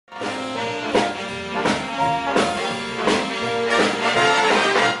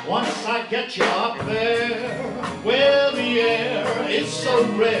get you up there where the air is so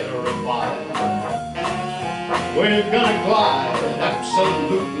rarefied. We're gonna glide,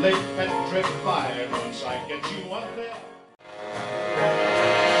 absolutely petrified, once I get you up there.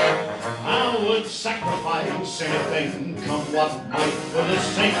 I would sacrifice anything, come what might, for the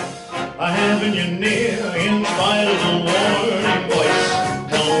sake of having you near, in spite of the warning voice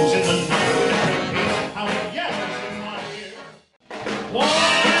comes in the night, how it yells in my ear. Why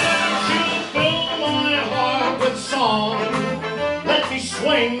don't you fill my heart with song? Let me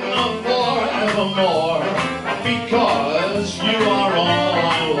swing forevermore, because you are all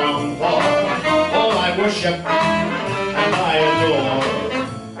I long for, all I worship and I adore.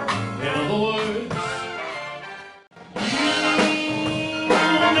 In other words, you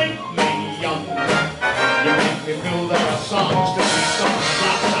make me young. You make me feel there are songs to be sung,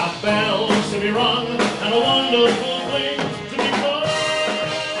 lots of bells to be rung, and a wonderful place to be fun.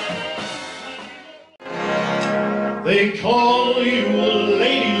 They call you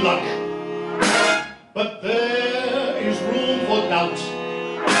Lady Luck, but there is room for doubt.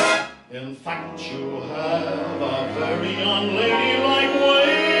 In fact, you have a very unladylike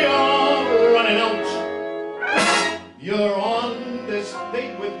way of running out. You're on this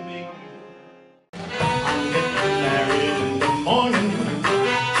date with me. I'm getting married in the morning.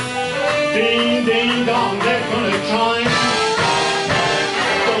 Ding, ding, dong, they're gonna chime.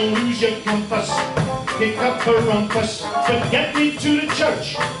 Don't lose your compass, pick up a rumpus, but get me to the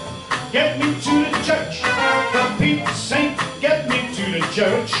church. Get me to the church, for Pete's sake, get me to the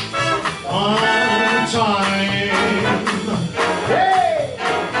church on time. Hey!